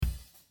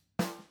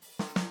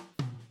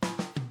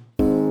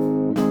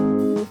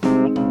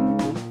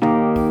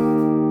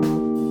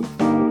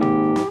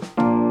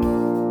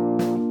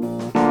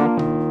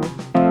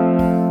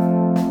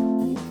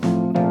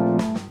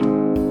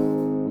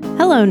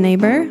Hello,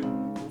 neighbor.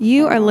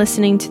 You are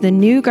listening to the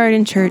New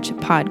Garden Church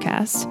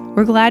podcast.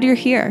 We're glad you're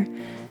here.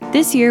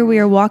 This year, we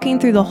are walking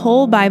through the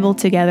whole Bible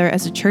together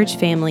as a church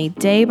family,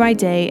 day by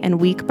day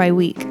and week by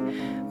week.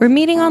 We're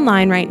meeting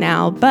online right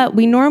now, but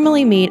we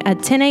normally meet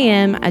at 10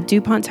 a.m. at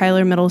DuPont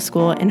Tyler Middle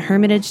School in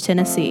Hermitage,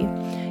 Tennessee.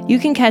 You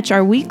can catch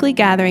our weekly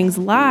gatherings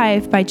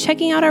live by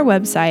checking out our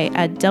website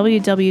at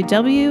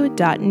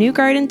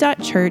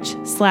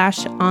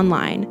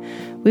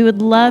www.newgarden.church/online. We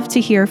would love to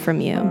hear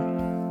from you.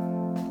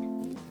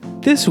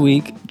 This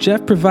week,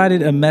 Jeff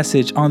provided a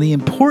message on the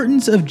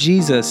importance of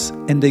Jesus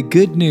and the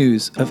good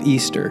news of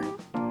Easter.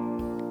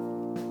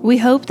 We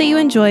hope that you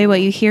enjoy what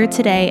you hear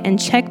today and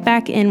check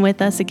back in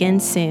with us again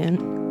soon.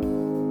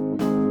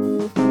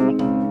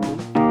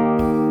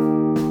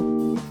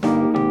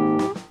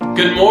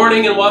 Good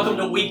morning and welcome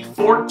to week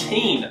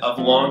 14 of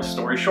Long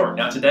Story Short.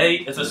 Now today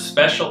is a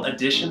special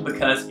edition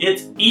because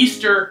it's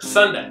Easter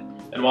Sunday.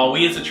 And while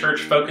we as a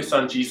church focus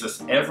on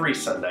Jesus every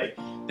Sunday,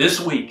 this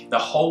week the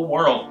whole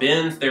world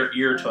bends their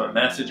ear to a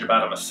message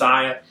about a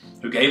Messiah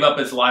who gave up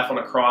his life on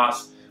a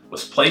cross,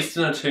 was placed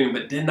in a tomb,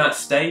 but did not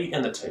stay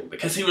in the tomb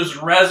because he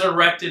was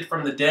resurrected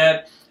from the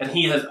dead and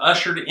he has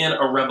ushered in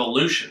a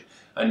revolution,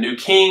 a new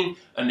king,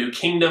 a new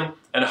kingdom,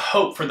 and a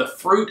hope for the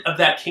fruit of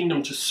that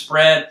kingdom to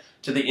spread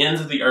to the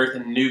ends of the earth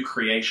in new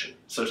creation.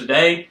 So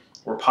today,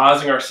 we're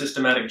pausing our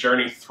systematic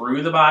journey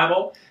through the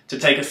Bible to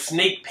take a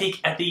sneak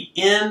peek at the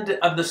end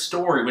of the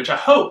story, which I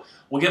hope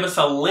will give us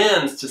a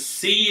lens to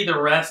see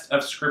the rest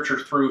of Scripture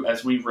through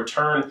as we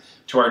return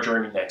to our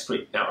journey next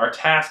week. Now, our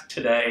task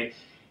today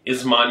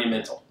is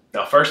monumental.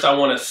 Now, first I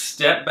want to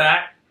step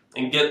back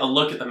and get a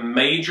look at the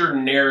major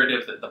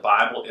narrative that the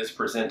Bible is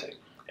presenting.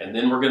 And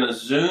then we're going to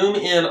zoom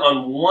in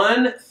on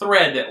one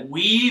thread that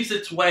weaves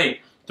its way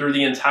through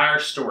the entire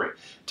story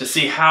to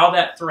see how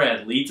that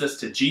thread leads us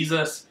to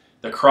Jesus,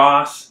 the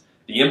cross,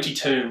 the empty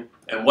tomb,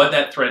 and what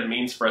that thread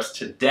means for us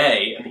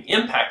today and the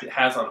impact it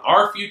has on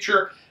our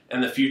future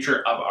and the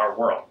future of our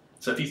world.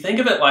 So if you think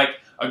of it like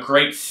a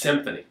great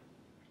symphony,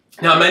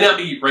 now it may not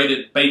be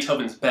rated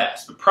Beethoven's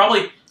best, but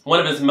probably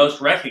one of his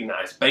most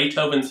recognized,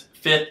 Beethoven's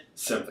Fifth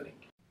Symphony.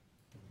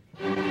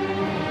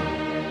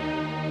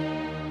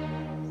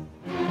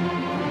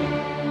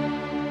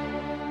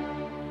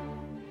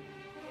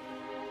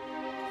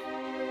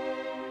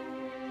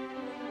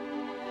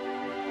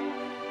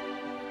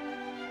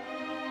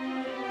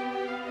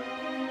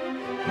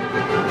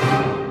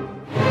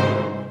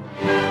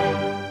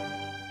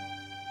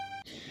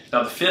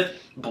 Now the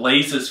fifth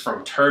blazes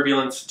from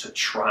turbulence to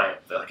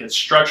triumph, like its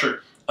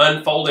structure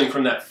unfolding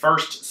from that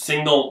first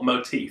single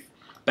motif.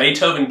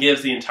 Beethoven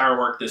gives the entire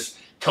work this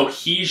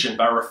cohesion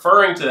by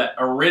referring to that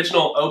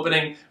original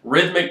opening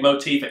rhythmic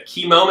motif at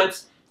key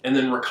moments and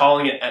then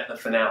recalling it at the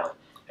finale.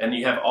 And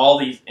you have all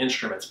these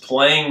instruments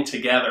playing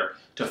together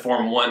to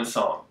form one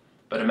song.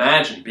 But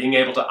imagine being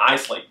able to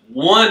isolate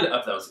one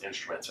of those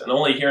instruments and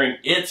only hearing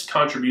its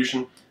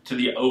contribution to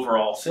the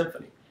overall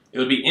symphony. It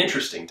would be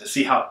interesting to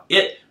see how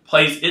it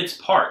plays its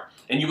part,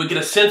 and you would get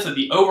a sense of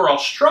the overall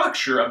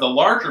structure of the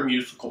larger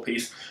musical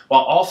piece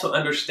while also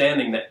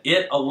understanding that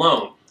it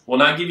alone will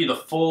not give you the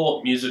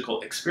full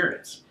musical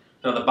experience.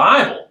 Now, the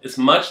Bible is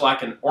much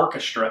like an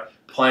orchestra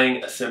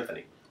playing a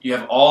symphony. You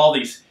have all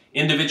these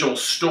individual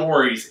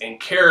stories and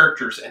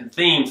characters and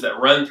themes that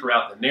run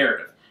throughout the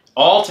narrative.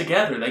 All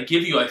together, they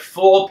give you a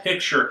full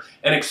picture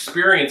and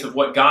experience of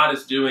what God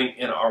is doing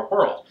in our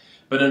world.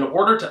 But in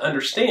order to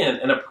understand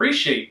and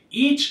appreciate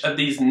each of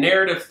these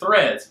narrative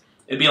threads,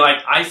 it'd be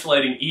like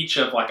isolating each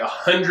of like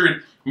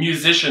 100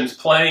 musicians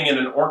playing in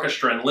an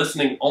orchestra and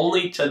listening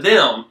only to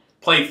them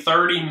play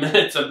 30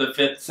 minutes of the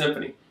Fifth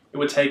Symphony. It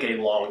would take a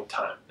long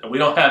time. And we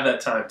don't have that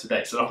time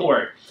today, so don't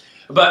worry.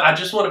 But I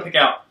just want to pick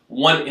out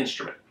one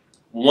instrument,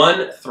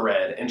 one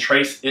thread, and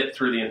trace it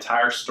through the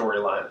entire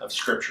storyline of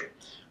Scripture.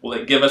 Will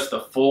it give us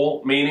the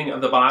full meaning of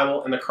the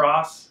Bible and the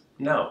cross?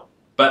 No.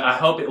 But I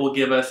hope it will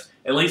give us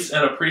at least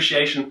an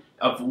appreciation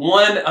of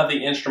one of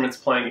the instruments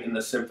playing in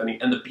the symphony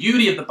and the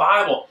beauty of the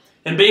Bible.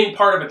 And being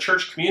part of a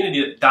church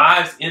community that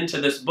dives into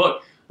this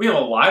book, we have a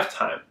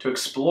lifetime to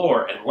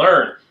explore and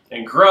learn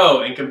and grow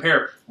and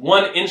compare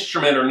one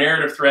instrument or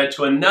narrative thread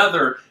to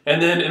another,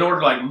 and then in order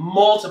to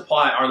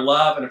multiply our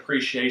love and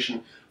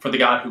appreciation for the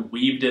God who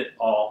weaved it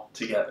all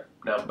together.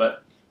 Now,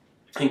 but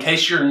in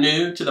case you're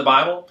new to the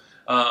Bible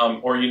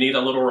or you need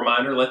a little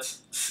reminder,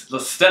 let's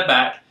step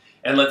back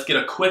and let's get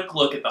a quick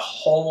look at the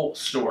whole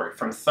story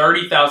from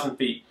 30,000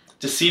 feet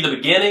to see the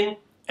beginning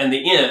and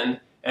the end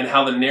and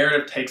how the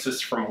narrative takes us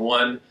from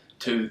one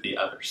to the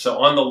other. So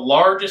on the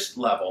largest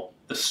level,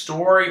 the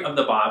story of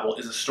the Bible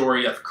is a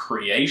story of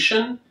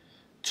creation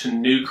to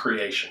new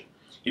creation.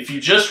 If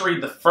you just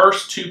read the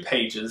first 2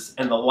 pages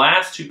and the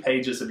last 2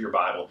 pages of your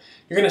Bible,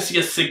 you're going to see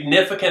a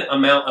significant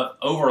amount of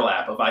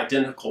overlap of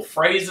identical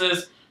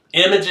phrases,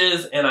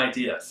 images, and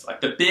ideas.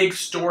 Like the big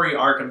story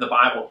arc of the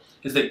Bible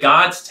is that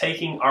God's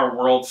taking our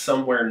world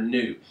somewhere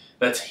new,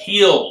 that's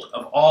healed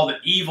of all the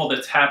evil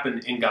that's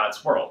happened in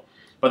God's world.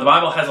 But the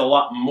Bible has a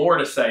lot more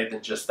to say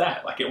than just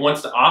that. Like it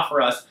wants to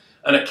offer us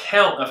an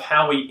account of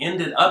how we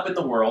ended up in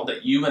the world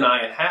that you and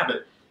I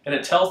inhabit and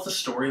it tells the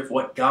story of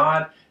what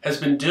God has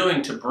been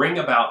doing to bring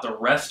about the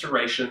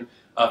restoration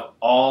of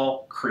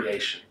all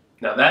creation.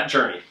 Now that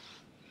journey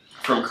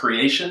from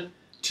creation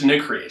to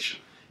new creation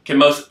can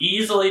most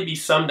easily be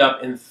summed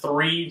up in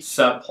 3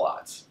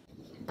 subplots: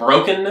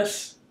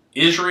 brokenness,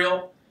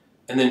 Israel,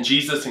 and then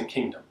Jesus and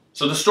kingdom.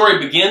 So the story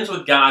begins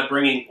with God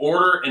bringing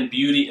order and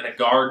beauty in a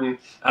garden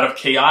out of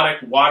chaotic,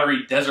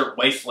 watery desert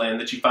wasteland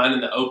that you find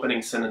in the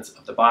opening sentence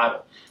of the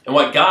Bible. And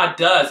what God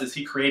does is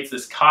he creates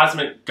this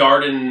cosmic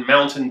garden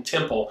mountain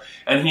temple,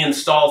 and he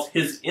installs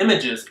his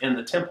images in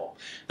the temple.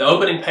 The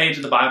opening page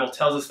of the Bible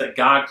tells us that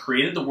God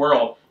created the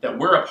world that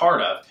we're a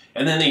part of,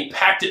 and then he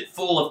packed it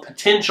full of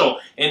potential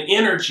and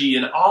energy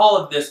and all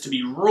of this to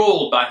be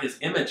ruled by his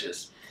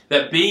images.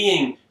 That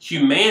being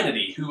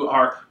humanity, who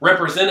are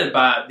represented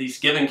by these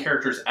given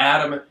characters,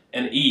 Adam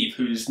and Eve,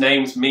 whose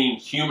names mean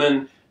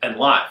human and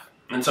life.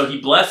 And so he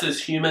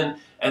blesses human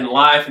and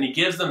life, and he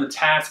gives them the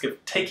task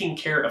of taking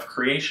care of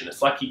creation.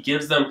 It's like he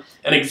gives them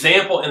an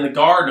example in the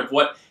garden of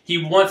what he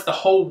wants the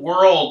whole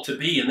world to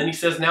be. And then he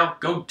says, now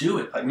go do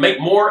it, like make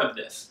more of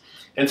this.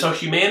 And so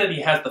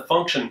humanity has the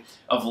function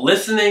of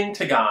listening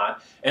to God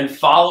and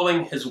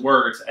following his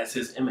words as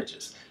his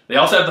images. They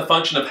also have the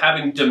function of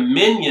having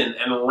dominion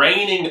and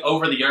reigning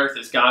over the earth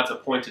as God's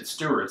appointed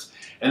stewards.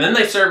 And then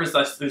they serve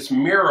as this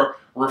mirror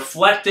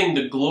reflecting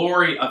the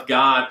glory of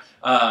God,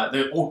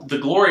 the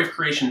glory of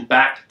creation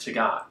back to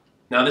God.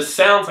 Now this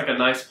sounds like a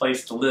nice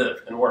place to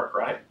live and work,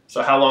 right?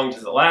 So how long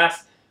does it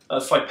last?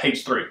 It's like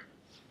page 3.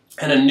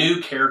 And a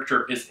new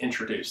character is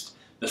introduced,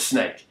 the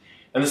snake.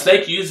 And the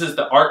snake uses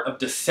the art of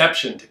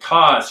deception to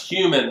cause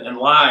human and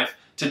life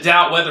to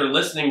doubt whether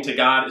listening to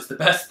God is the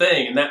best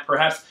thing, and that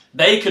perhaps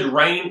they could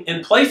reign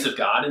in place of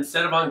God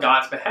instead of on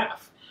God's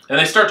behalf. And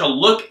they start to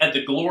look at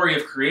the glory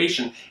of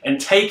creation and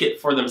take it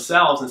for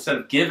themselves instead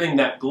of giving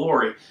that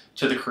glory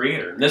to the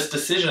Creator. And this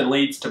decision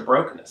leads to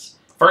brokenness.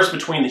 First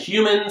between the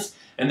humans,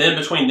 and then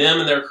between them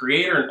and their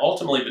Creator, and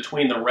ultimately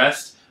between the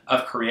rest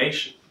of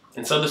creation.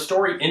 And so the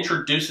story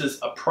introduces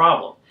a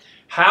problem.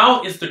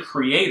 How is the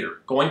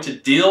Creator going to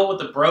deal with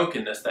the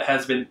brokenness that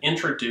has been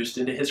introduced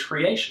into his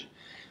creation?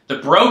 The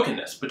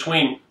brokenness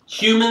between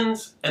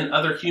humans and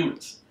other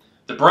humans.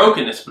 The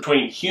brokenness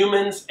between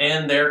humans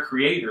and their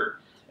Creator.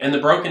 And the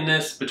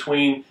brokenness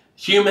between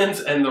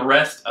humans and the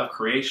rest of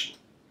creation.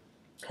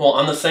 Well,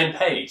 on the same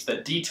page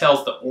that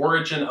details the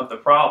origin of the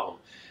problem,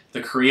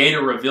 the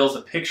Creator reveals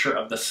a picture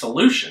of the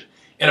solution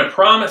in a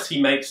promise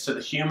he makes to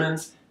the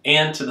humans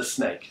and to the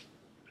snake.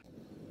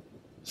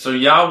 So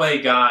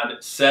Yahweh God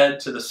said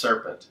to the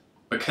serpent,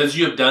 "Because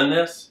you have done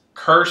this,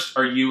 cursed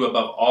are you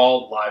above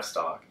all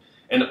livestock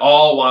and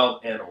all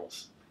wild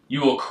animals.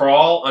 You will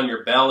crawl on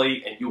your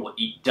belly, and you will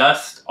eat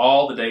dust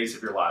all the days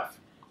of your life.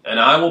 And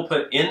I will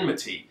put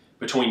enmity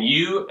between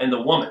you and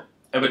the woman,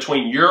 and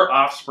between your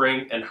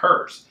offspring and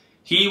hers.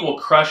 He will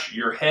crush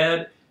your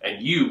head,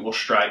 and you will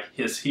strike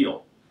his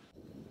heel."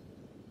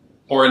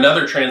 Or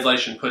another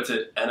translation puts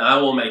it, "And I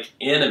will make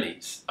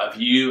enemies of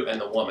you and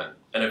the woman,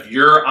 and of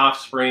your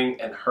offspring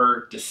and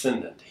her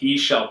descendant. He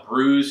shall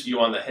bruise you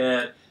on the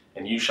head,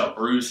 and you shall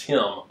bruise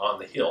him on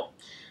the heel."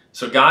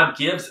 So God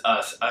gives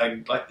us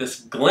like this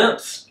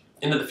glimpse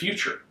into the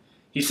future.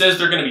 He says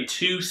there are going to be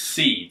 2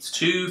 seeds,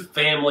 2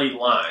 family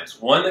lines,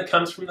 one that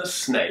comes from the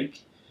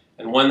snake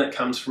and one that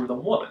comes from the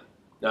woman.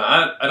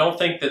 Now, I don't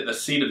think that the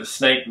seed of the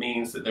snake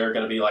means that there are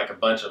going to be like a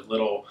bunch of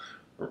little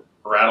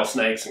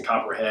rattlesnakes and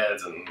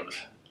copperheads and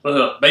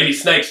baby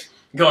snakes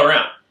going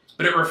around.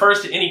 But it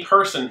refers to any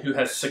person who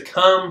has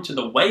succumbed to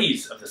the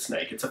ways of the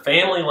snake. It's a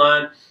family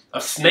line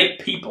of snake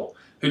people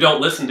who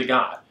don't listen to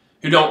God,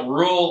 who don't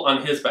rule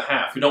on his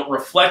behalf, who don't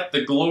reflect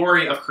the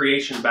glory of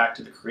creation back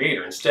to the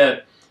Creator.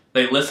 Instead,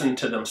 they listen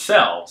to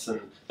themselves,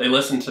 and they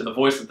listen to the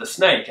voice of the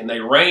snake, and they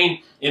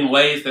reign in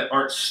ways that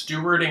aren't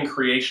stewarding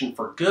creation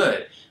for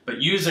good, but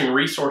using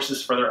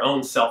resources for their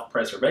own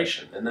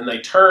self-preservation. And then they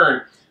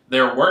turn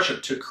their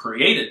worship to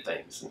created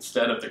things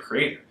instead of the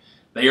Creator.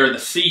 They are the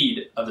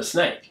seed of the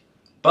snake.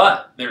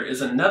 But there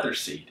is another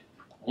seed,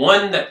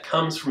 one that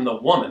comes from the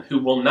woman who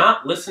will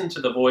not listen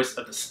to the voice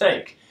of the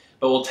snake,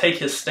 but will take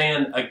his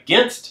stand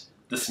against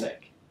the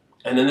snake.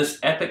 And in this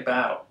epic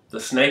battle, the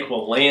snake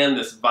will land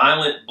this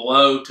violent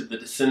blow to the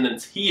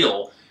descendant's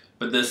heel,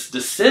 but this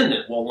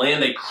descendant will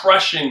land a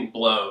crushing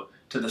blow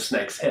to the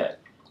snake's head.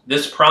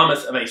 This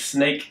promise of a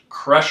snake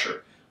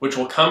crusher, which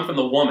will come from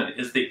the woman,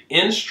 is the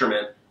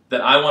instrument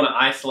that I want to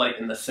isolate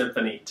in the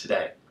symphony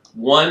today.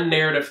 One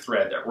narrative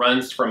thread that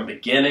runs from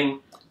beginning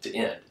to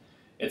end.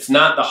 It's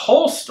not the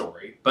whole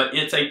story, but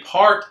it's a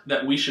part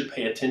that we should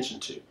pay attention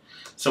to.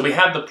 So we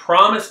have the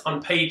promise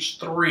on page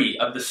 3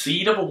 of the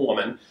seed of a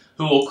woman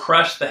who will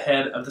crush the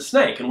head of the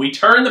snake. And we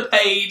turn the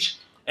page,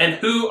 and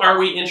who are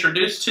we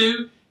introduced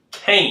to?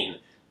 Cain,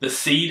 the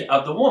seed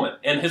of the woman,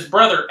 and his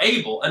brother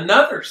Abel,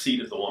 another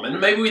seed of the woman.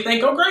 And maybe we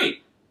think, oh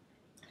great,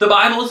 the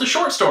Bible is a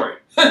short story,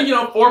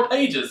 4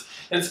 pages,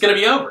 and it's going to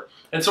be over.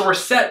 And so we're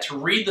set to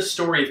read the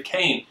story of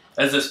Cain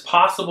as this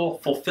possible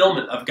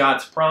fulfillment of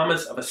God's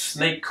promise of a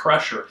snake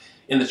crusher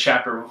in the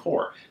chapter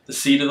before, the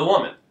seed of the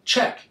woman.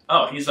 check.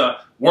 Oh, he's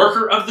a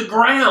worker of the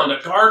ground,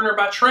 a gardener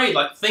by trade.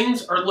 Like,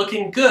 things are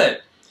looking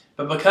good.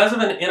 But because of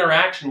an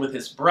interaction with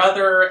his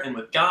brother and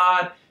with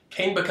God,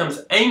 Cain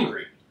becomes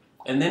angry.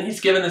 And then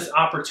he's given this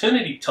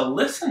opportunity to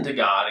listen to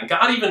God. And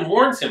God even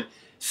warns him,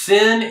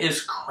 sin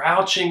is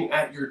crouching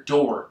at your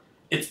door.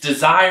 Its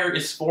desire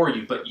is for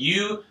you, but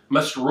you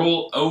must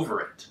rule over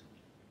it.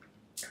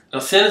 Now,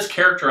 sin is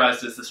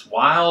characterized as this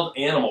wild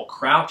animal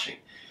crouching,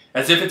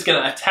 as if it's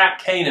going to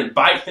attack Cain and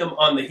bite him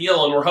on the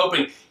heel, and we're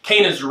hoping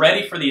Cain is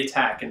ready for the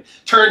attack and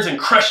turns and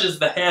crushes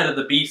the head of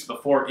the beast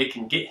before it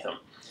can get him.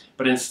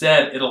 But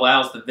instead, it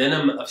allows the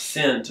venom of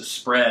sin to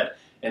spread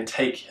and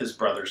take his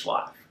brother's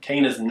life.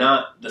 Cain is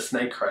not the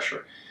snake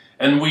crusher.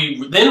 And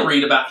we then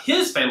read about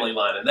his family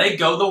line, and they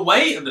go the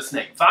way of the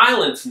snake,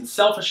 violence and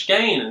selfish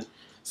gain. And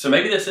so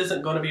maybe this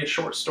isn't going to be a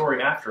short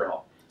story after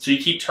all. So you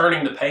keep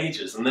turning the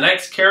pages. And the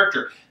next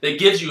character that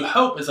gives you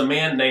hope is a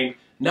man named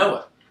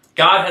Noah.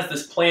 God has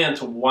this plan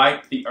to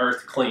wipe the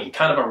earth clean,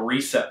 kind of a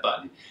reset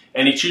button.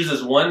 And he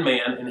chooses one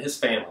man and his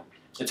family.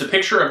 It's a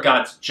picture of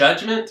God's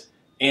judgment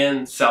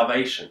and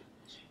salvation.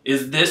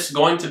 Is this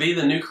going to be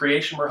the new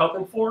creation we're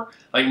hoping for?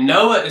 Like,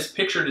 Noah is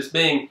pictured as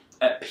being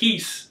at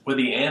peace with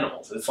the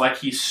animals. It's like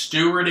he's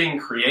stewarding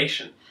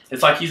creation.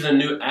 It's like he's a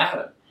new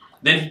Adam.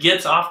 Then he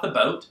gets off the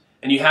boat,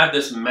 and you have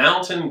this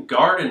mountain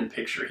garden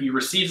picture. He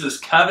receives this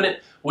covenant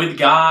with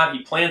God.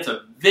 He plants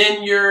a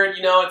vineyard.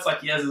 It's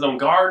like he has his own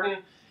garden.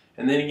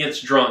 And then he gets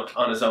drunk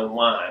on his own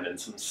wine. And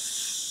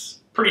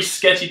some pretty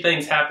sketchy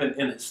things happen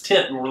in his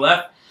tent. And we're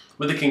left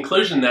with the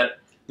conclusion that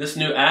this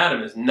new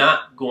Adam is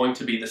not going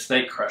to be the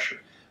snake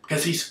crusher,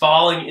 because he's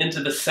falling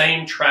into the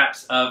same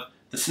traps of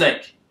the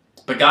snake.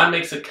 But God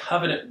makes a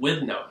covenant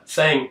with Noah,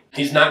 saying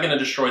he's not going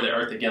to destroy the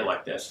earth again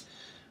like this,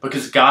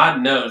 because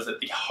God knows that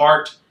the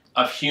heart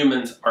of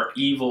humans are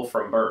evil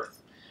from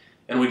birth.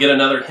 And we get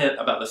another hint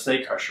about the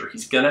snake crusher.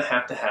 He's going to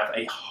have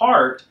a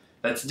heart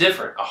that's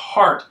different, a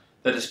heart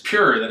that is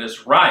pure, that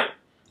is right.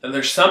 And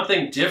there's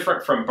something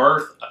different from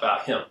birth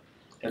about him.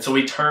 And so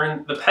we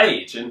turn the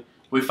page, and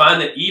we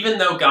find that even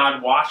though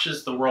God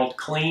washes the world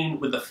clean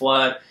with the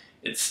flood,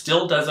 it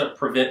still doesn't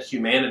prevent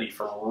humanity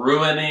from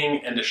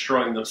ruining and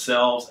destroying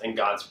themselves and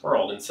God's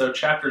world. And so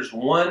chapters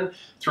 1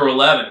 through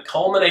 11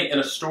 culminate in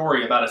a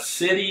story about a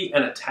city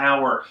and a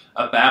tower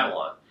of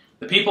Babylon.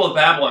 The people of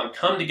Babylon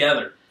come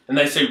together and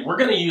they say, we're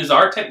going to use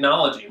our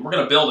technology and we're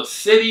going to build a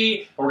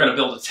city, we're going to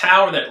build a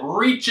tower that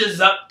reaches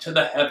up to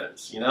the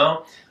heavens,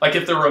 Like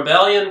if the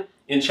rebellion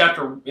in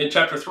chapter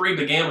 3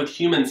 began with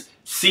humans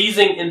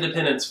seizing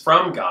independence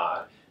from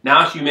God,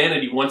 now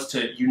humanity wants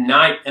to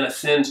unite and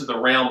ascend to the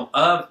realm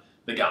of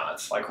the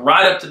gods, like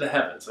right up to the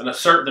heavens, and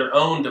assert their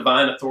own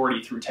divine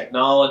authority through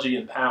technology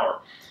and power.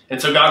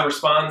 And so God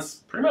responds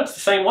pretty much the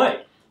same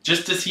way.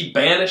 Just as he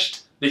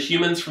banished the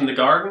humans from the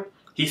garden,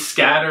 he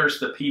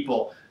scatters the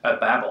people at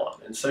Babylon.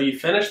 And so you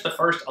finish the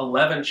first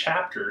 11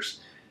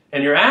 chapters,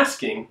 and you're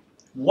asking,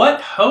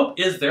 what hope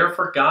is there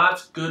for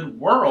God's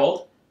good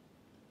world?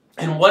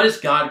 And what is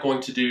God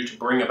going to do to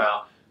bring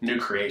about new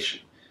creation?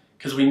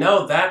 Because we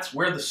know that's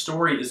where the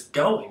story is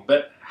going,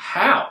 but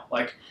how?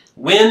 Like,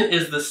 when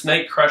is the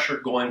snake crusher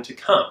going to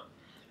come?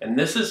 And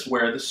this is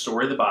where the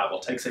story of the Bible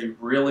takes a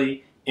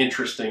really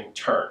interesting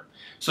turn.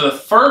 So the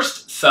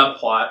first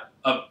subplot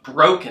of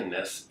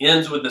brokenness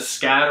ends with the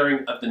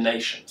scattering of the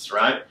nations,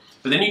 right?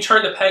 But then you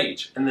turn the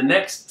page, and the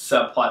next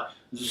subplot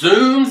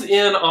zooms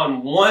in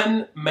on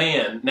one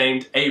man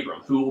named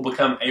Abram, who will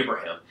become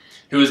Abraham,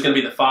 who is going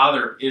to be the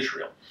father of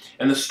Israel.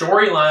 And the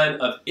storyline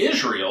of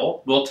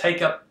Israel will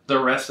take up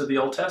the rest of the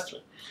Old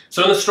Testament.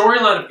 So in the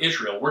storyline of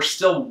Israel, we're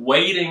still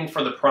waiting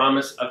for the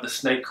promise of the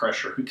snake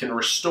crusher who can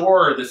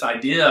restore this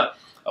idea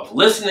of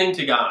listening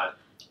to God,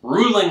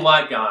 ruling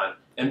like God,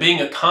 and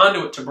being a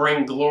conduit to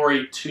bring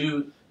glory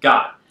to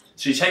God.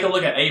 So you take a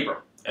look at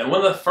Abram, and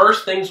one of the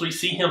first things we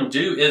see him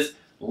do is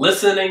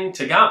listening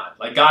to God.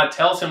 Like, God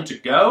tells him to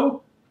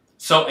go,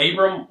 so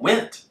Abram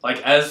went,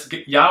 like as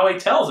Yahweh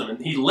tells him, and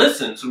he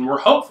listens, and we're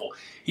hopeful.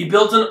 He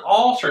builds an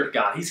altar to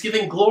God. He's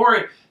giving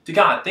glory to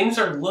God. Things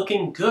are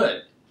looking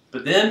good.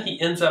 But then he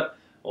ends up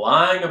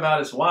lying about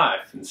his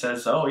wife and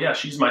says, oh yeah,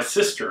 she's my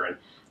sister. And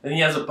then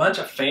he has a bunch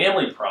of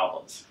family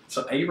problems.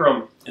 So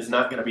Abram is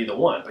not going to be the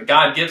one. But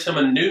God gives him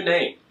a new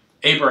name,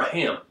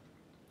 Abraham,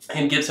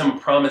 and gives him a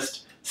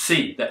promised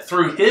seed, that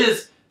through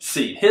his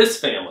seed, his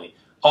family,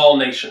 all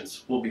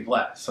nations will be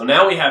blessed. So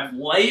now we have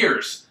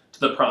layers to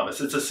the promise.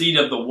 It's a seed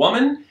of the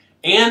woman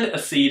and a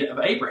seed of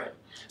Abraham.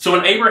 So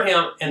when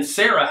Abraham and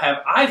Sarah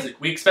have Isaac,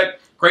 we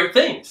expect great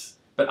things.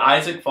 But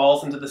Isaac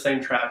falls into the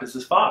same trap as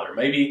his father.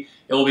 Maybe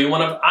it will be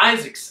one of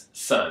Isaac's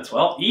sons.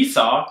 Well,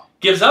 Esau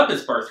gives up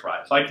his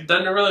birthright. Like,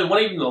 doesn't really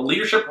want even a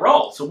leadership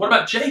role. So what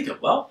about Jacob?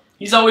 Well,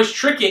 he's always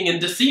tricking and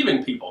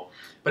deceiving people.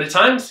 But at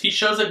times, he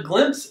shows a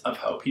glimpse of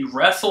hope. He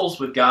wrestles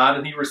with God,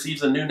 and he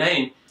receives a new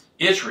name,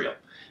 Israel.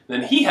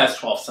 And then he has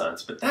 12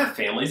 sons, but that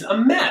family's a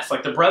mess.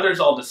 Like, the brothers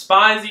all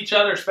despise each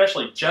other,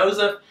 especially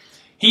Joseph.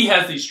 He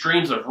has these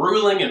dreams of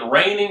ruling and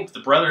reigning, but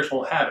the brothers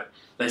won't have it.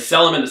 They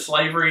sell him into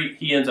slavery.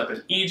 He ends up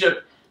in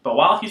Egypt. But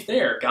while he's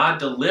there, God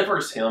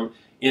delivers him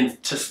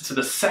to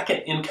the second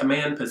in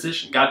command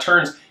position. God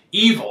turns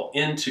evil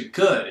into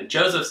good. And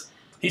Joseph,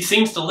 he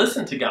seems to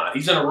listen to God.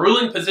 He's in a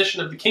ruling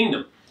position of the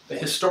kingdom, but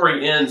his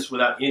story ends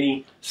without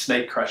any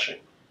snake crushing.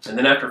 And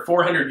then after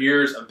 400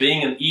 years of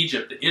being in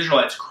Egypt, the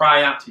Israelites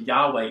cry out to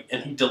Yahweh,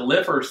 and he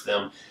delivers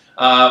them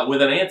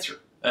with an answer.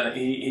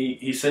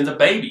 He sends a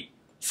baby,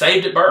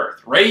 saved at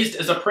birth, raised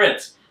as a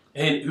prince,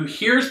 and who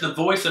hears the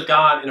voice of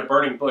God in a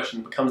burning bush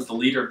and becomes the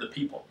leader of the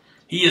people.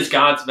 He is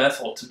God's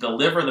vessel to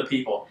deliver the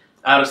people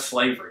out of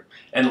slavery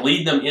and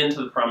lead them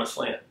into the promised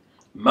land.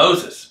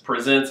 Moses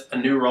presents a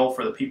new role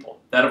for the people,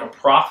 that of a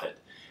prophet.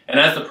 And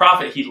as the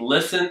prophet, he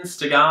listens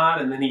to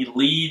God and then he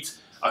leads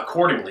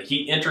accordingly.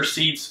 He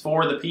intercedes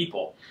for the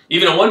people.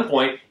 Even at one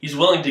point, he's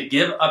willing to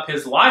give up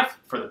his life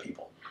for the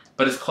people.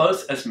 But as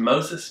close as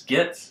Moses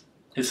gets,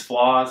 his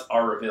flaws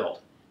are revealed.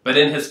 But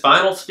in his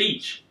final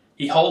speech,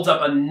 he holds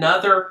up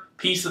another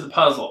piece of the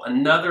puzzle,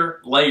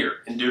 another layer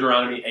in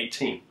Deuteronomy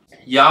 18.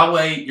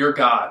 Yahweh, your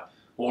God,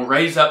 will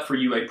raise up for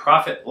you a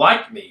prophet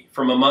like me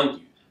from among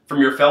you, from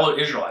your fellow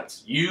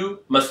Israelites. You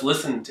must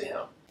listen to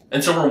him.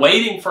 And so we're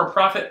waiting for a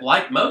prophet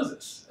like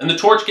Moses. And the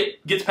torch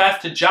gets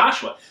passed to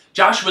Joshua.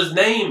 Joshua's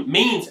name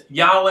means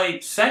Yahweh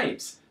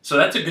saves. So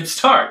that's a good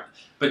start.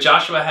 But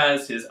Joshua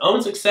has his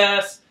own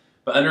success,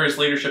 but under his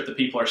leadership, the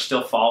people are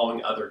still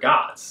following other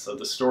gods. So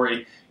the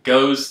story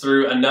goes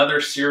through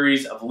another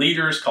series of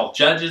leaders called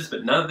judges,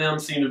 but none of them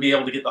seem to be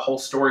able to get the whole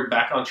story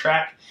back on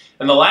track.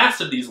 And the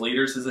last of these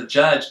leaders is a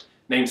judge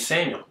named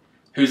Samuel,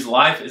 whose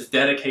life is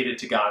dedicated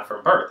to God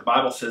from birth. The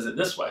Bible says it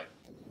this way: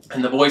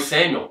 "And the boy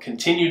Samuel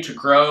continued to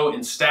grow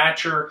in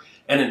stature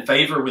and in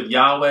favor with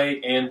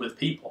Yahweh and with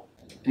people."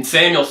 And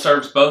Samuel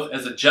serves both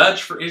as a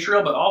judge for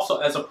Israel, but also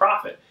as a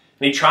prophet.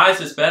 And he tries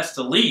his best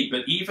to lead,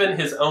 but even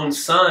his own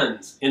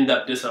sons end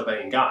up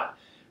disobeying God.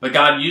 But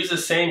God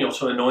uses Samuel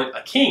to anoint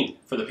a king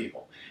for the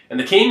people. And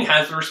the king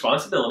has the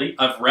responsibility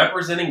of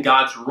representing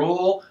God's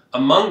rule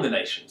among the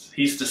nations.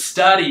 He's to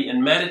study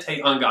and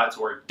meditate on God's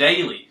word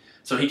daily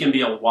so he can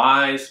be a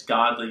wise,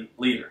 godly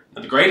leader.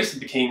 And the greatest of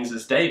the kings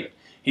is David.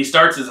 He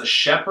starts as a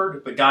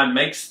shepherd, but God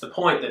makes the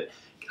point that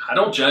I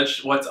don't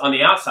judge what's on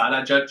the outside,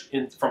 I judge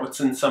from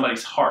what's in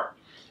somebody's heart.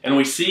 And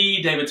we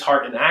see David's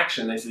heart in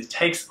action as he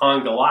takes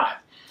on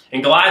Goliath.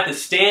 And Goliath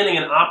is standing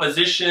in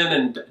opposition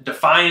and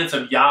defiance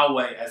of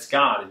Yahweh as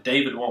God, and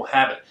David won't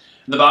have it.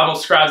 The Bible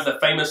describes the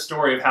famous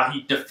story of how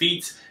he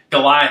defeats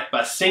Goliath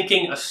by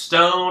sinking a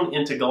stone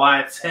into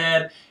Goliath's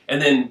head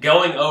and then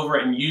going over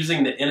and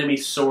using the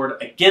enemy's sword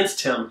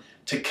against him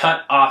to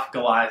cut off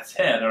Goliath's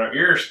head. And our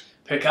ears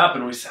pick up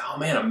and we say, oh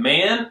man, a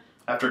man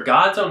after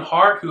God's own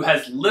heart who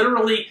has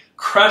literally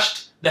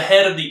crushed the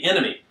head of the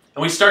enemy.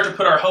 And we start to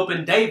put our hope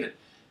in David.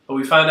 But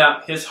we find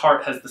out his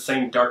heart has the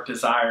same dark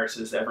desires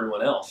as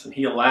everyone else. And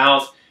he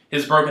allows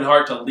his broken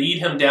heart to lead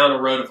him down a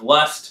road of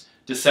lust,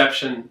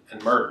 deception,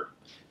 and murder.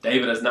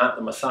 David is not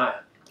the Messiah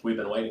we've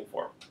been waiting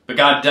for. But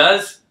God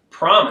does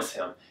promise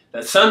him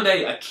that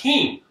someday a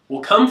king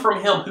will come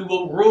from him who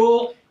will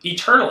rule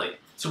eternally.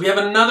 So we have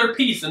another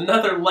piece,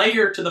 another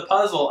layer to the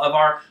puzzle of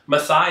our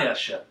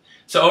Messiahship.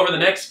 So over the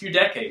next few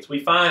decades, we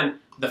find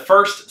the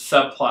first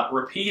subplot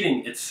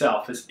repeating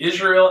itself as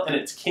Israel and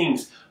its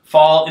kings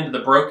fall into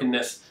the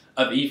brokenness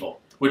of evil,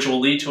 which will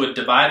lead to a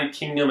divided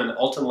kingdom and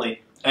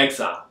ultimately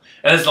exile.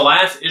 And as the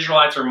last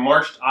Israelites are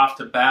marched off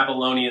to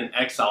Babylonian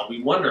exile,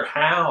 we wonder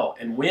how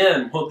and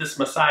when will this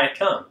Messiah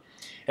come?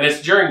 And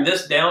it's during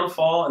this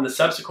downfall and the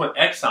subsequent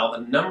exile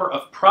that a number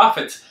of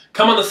prophets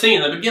come on the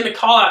scene. They begin to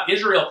call out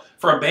Israel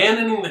for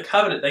abandoning the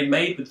covenant they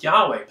made with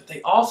Yahweh, but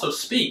they also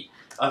speak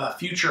of a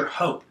future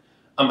hope,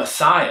 a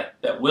Messiah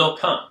that will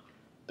come.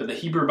 But the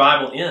Hebrew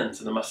Bible ends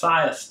and the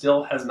Messiah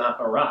still has not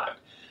arrived.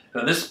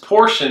 Now this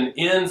portion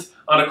ends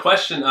on a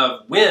question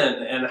of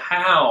when and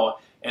how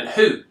and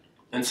who.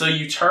 And so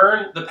you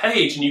turn the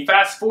page and you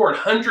fast forward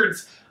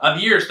hundreds of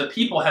years. The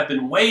people have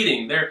been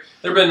waiting. There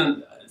have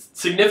been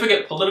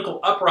significant political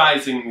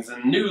uprisings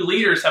and new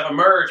leaders have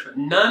emerged, but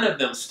none of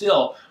them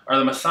still are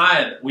the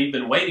Messiah that we've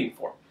been waiting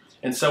for.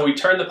 And so we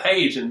turn the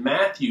page and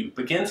Matthew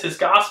begins his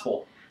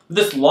gospel with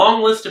this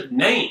long list of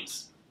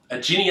names, a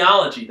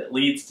genealogy that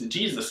leads to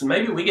Jesus. And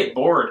maybe we get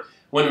bored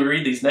when we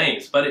read these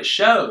names, but it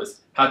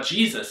shows how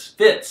Jesus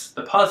fits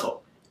the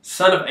puzzle.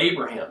 Son of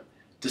Abraham,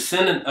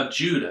 descendant of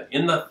Judah,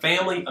 in the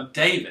family of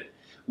David.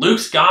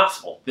 Luke's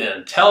gospel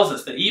then tells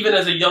us that even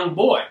as a young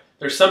boy,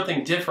 there's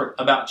something different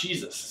about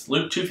Jesus.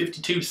 Luke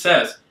 2:52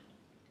 says,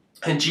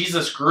 "And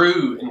Jesus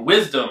grew in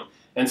wisdom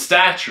and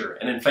stature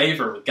and in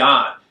favor with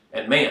God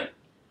and man."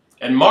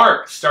 And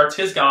Mark starts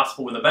his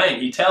gospel with a bang.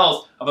 He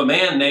tells of a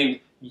man named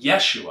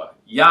Yeshua,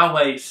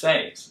 Yahweh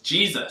saves,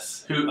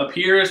 Jesus, who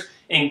appears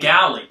in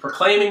Galilee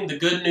proclaiming the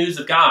good news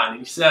of God. And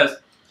he says,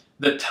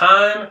 "The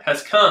time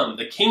has come.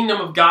 The kingdom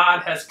of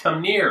God has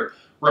come near.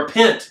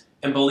 Repent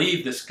and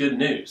believe this good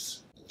news."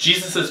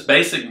 Jesus'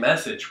 basic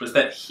message was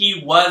that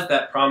he was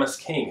that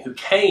promised king who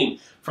came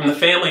from the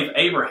family of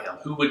Abraham,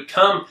 who would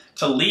come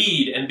to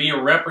lead and be a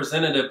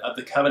representative of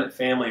the covenant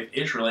family of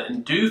Israel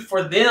and do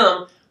for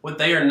them what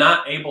they are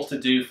not able to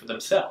do for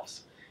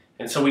themselves.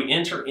 And so we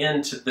enter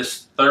into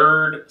this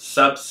third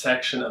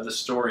subsection of the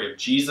story of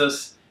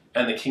Jesus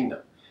and the kingdom.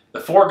 The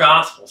four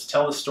Gospels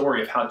tell the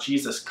story of how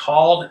Jesus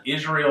called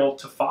Israel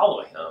to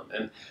follow him.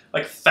 And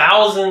like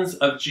thousands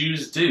of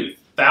Jews do,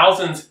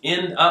 thousands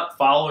end up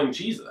following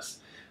Jesus.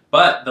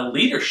 But the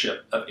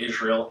leadership of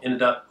Israel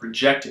ended up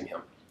rejecting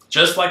him,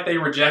 just like they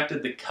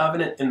rejected the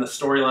covenant in the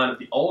storyline of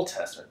the Old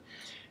Testament.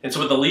 And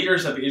so what the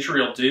leaders of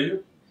Israel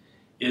do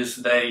is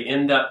they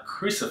end up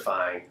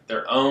crucifying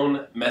their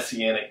own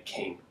messianic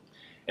king.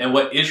 And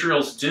what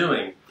Israel's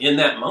doing in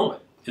that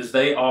moment is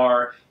they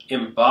are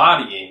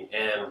embodying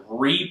and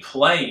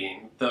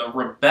replaying the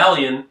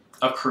rebellion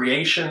of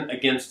creation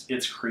against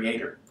its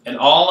creator. And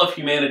all of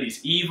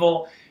humanity's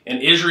evil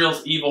and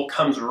Israel's evil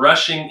comes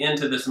rushing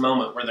into this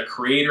moment where the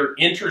creator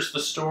enters the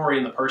story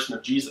in the person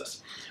of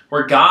Jesus,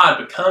 where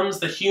God becomes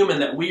the human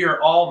that we are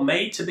all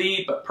made to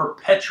be but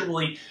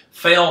perpetually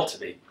fail to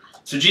be.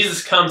 So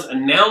Jesus comes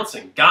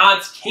announcing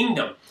God's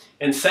kingdom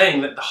and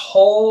saying that the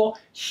whole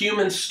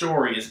human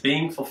story is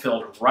being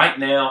fulfilled right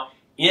now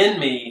in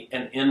me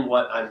and in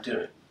what I'm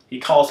doing. He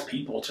calls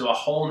people to a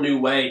whole new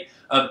way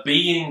of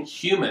being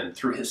human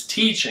through his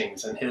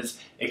teachings and his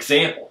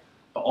example.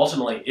 But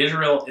ultimately,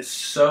 Israel is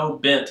so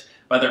bent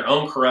by their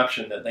own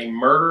corruption that they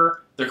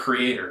murder their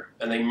creator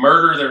and they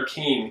murder their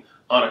king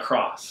on a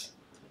cross.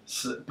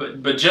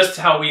 But just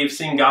how we have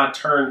seen God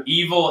turn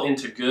evil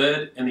into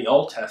good in the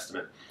Old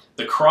Testament,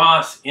 the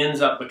cross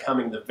ends up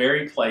becoming the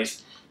very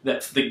place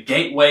that's the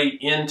gateway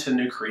into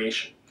new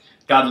creation.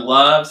 God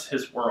loves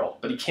his world,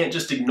 but he can't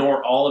just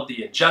ignore all of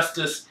the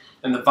injustice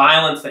and the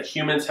violence that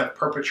humans have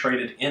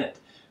perpetrated in it.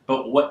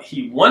 But what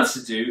he wants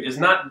to do is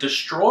not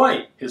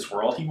destroy his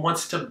world. He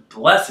wants to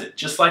bless it,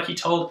 just like he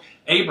told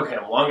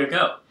Abraham long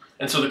ago.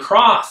 And so the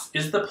cross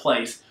is the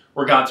place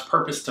where God's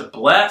purpose to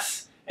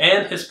bless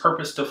and his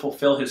purpose to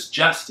fulfill his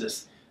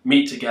justice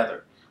meet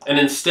together. And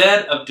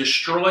instead of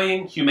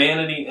destroying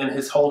humanity and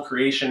his whole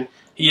creation,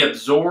 he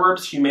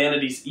absorbs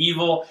humanity's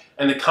evil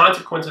and the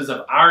consequences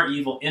of our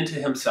evil into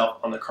himself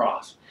on the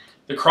cross.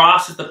 The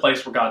cross is the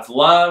place where God's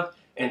love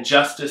and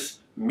justice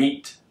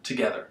meet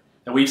together.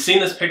 And we've seen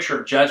this picture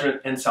of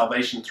judgment and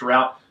salvation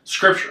throughout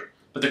Scripture.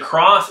 But the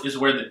cross is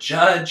where the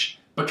judge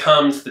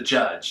becomes the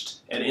judged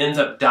and ends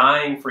up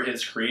dying for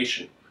his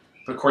creation.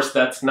 But of course,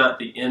 that's not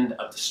the end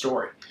of the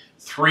story.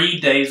 3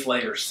 days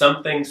later,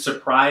 something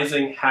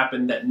surprising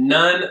happened that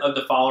none of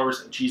the followers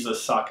of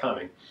Jesus saw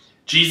coming.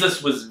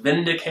 Jesus was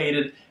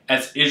vindicated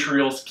as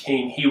Israel's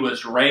king. He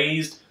was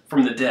raised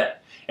from the dead.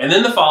 And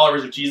then the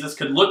followers of Jesus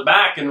could look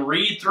back and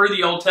read through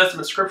the Old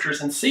Testament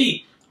scriptures and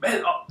see,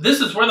 man, this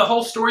is where the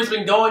whole story's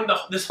been going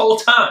this whole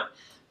time.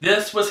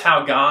 This was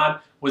how God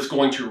was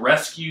going to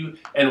rescue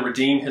and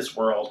redeem his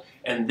world.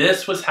 And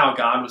this was how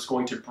God was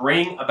going to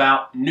bring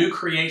about new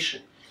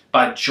creation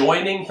by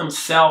joining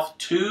himself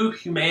to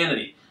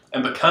humanity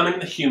and becoming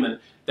the human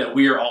that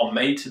we are all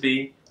made to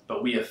be,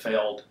 but we have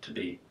failed to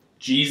be.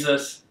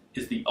 Jesus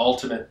is the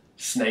ultimate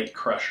snake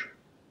crusher.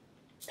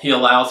 He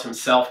allows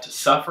himself to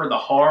suffer the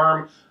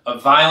harm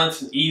of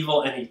violence and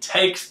evil, and he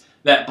takes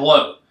that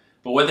blow.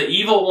 But what the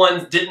evil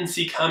ones didn't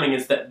see coming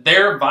is that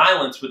their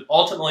violence would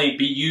ultimately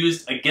be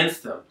used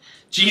against them.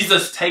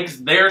 Jesus takes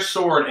their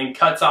sword and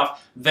cuts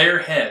off their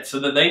head so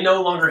that they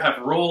no longer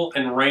have rule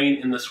and reign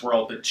in this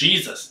world. But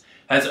Jesus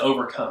has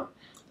overcome.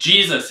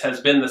 Jesus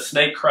has been the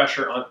snake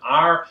crusher on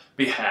our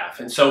behalf.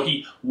 And so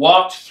he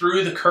walked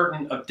through the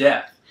curtain of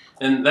death.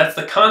 And that's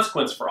the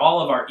consequence for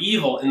all of our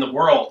evil in the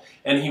world.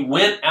 And he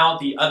went out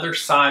the other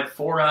side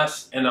for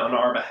us and on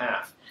our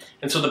behalf.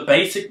 And so the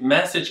basic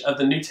message of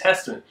the New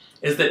Testament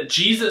is that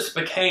Jesus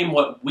became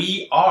what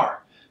we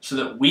are so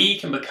that we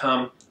can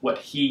become what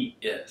he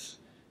is.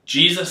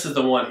 Jesus is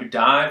the one who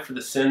died for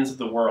the sins of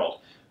the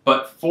world,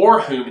 but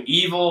for whom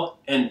evil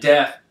and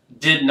death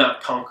did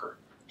not conquer.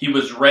 He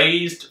was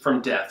raised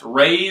from death,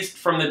 raised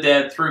from the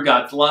dead through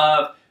God's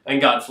love and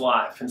God's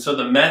life. And so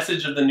the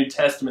message of the New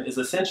Testament is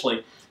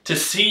essentially to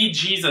see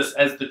Jesus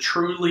as the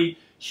truly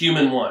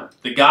human one,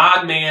 the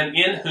God-man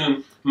in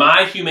whom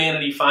my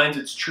humanity finds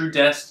its true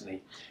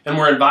destiny. And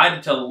we're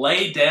invited to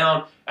lay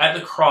down at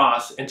the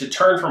cross and to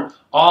turn from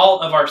all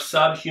of our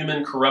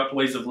subhuman, corrupt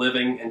ways of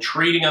living and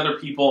treating other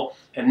people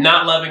and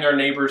not loving our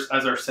neighbors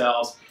as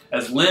ourselves,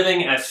 as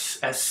living as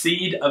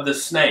seed of the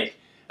snake,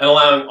 and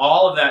allowing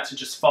all of that to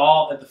just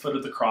fall at the foot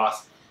of the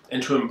cross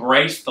and to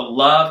embrace the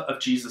love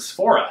of Jesus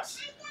for us,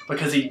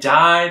 because he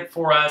died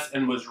for us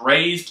and was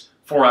raised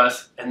for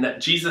us, and that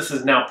Jesus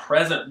is now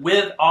present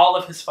with all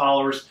of his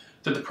followers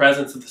through the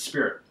presence of the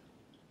Spirit.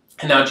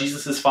 And now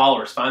Jesus'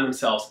 followers find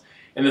themselves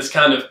in this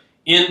kind of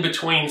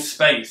in-between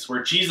space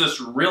where Jesus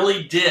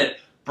really did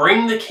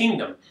bring the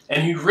kingdom,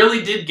 and he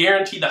really did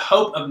guarantee the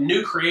hope of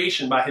new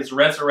creation by his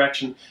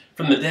resurrection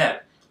from the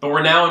dead. But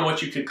we're now in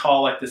what you could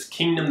call like this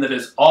kingdom that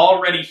is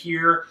already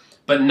here,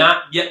 but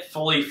not yet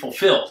fully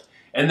fulfilled.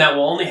 And that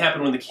will only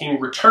happen when the king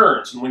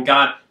returns and when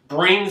God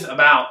brings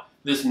about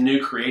this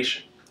new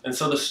creation. And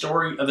so the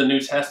story of the New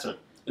Testament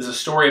is a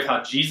story of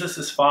how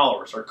Jesus'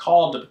 followers are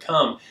called to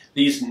become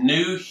these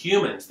new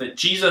humans that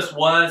Jesus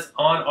was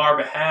on our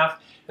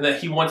behalf and that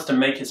he wants to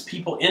make his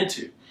people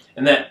into.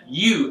 And that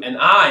you and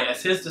I,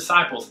 as his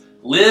disciples,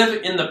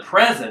 live in the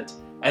present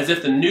as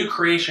if the new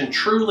creation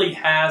truly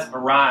has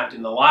arrived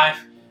in the life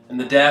and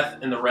the death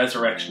and the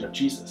resurrection of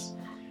Jesus.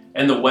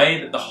 And the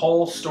way that the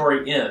whole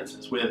story ends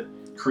is with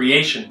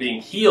creation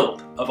being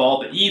healed of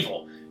all the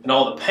evil and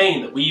all the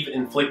pain that we've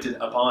inflicted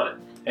upon it.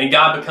 And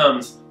God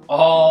becomes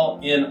all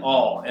in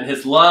all, and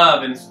his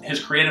love and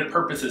his creative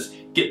purposes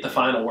get the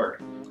final word.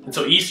 And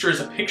so Easter is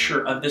a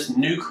picture of this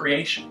new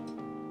creation,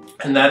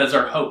 and that is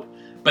our hope.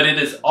 But it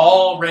has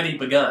already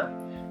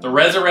begun. The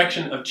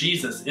resurrection of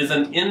Jesus is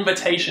an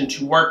invitation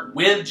to work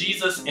with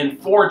Jesus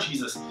and for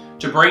Jesus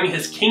to bring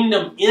his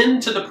kingdom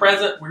into the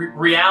present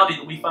reality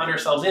that we find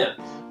ourselves in.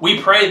 We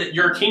pray that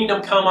your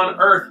kingdom come on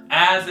earth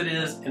as it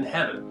is in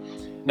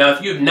heaven. Now,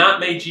 if you have not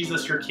made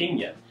Jesus your king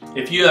yet,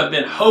 if you have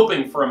been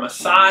hoping for a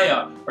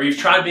Messiah or you've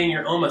tried being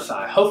your own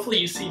Messiah, hopefully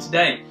you see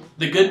today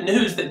the good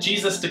news that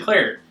Jesus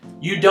declared.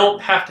 You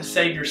don't have to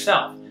save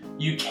yourself.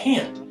 You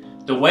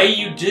can't. The way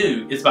you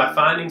do is by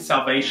finding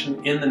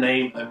salvation in the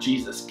name of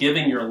Jesus,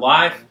 giving your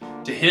life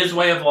to his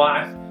way of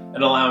life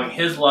and allowing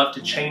his love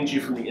to change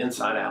you from the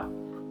inside out.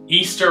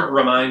 Easter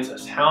reminds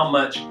us how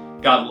much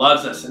God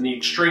loves us and the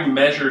extreme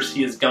measures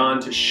he has gone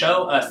to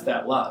show us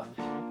that love.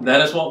 And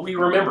that is what we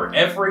remember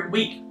every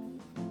week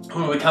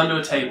when we come to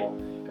a table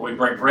and we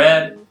break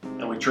bread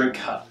and we drink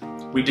cup.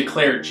 We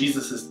declare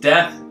Jesus'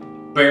 death,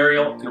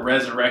 burial, and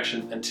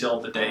resurrection until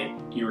the day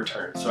he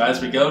returns. So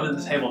as we go to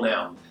the table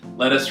now,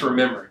 let us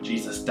remember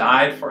Jesus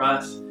died for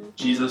us,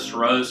 Jesus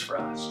rose for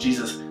us,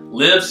 Jesus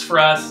lives for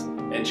us,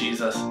 and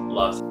Jesus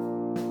loves us.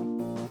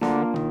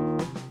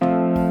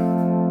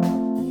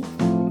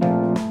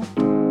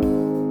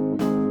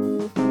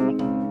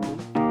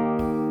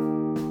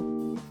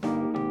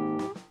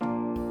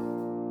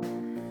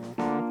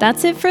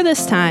 That's it for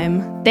this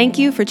time. Thank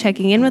you for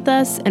checking in with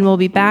us, and we'll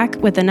be back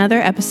with another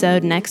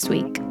episode next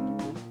week.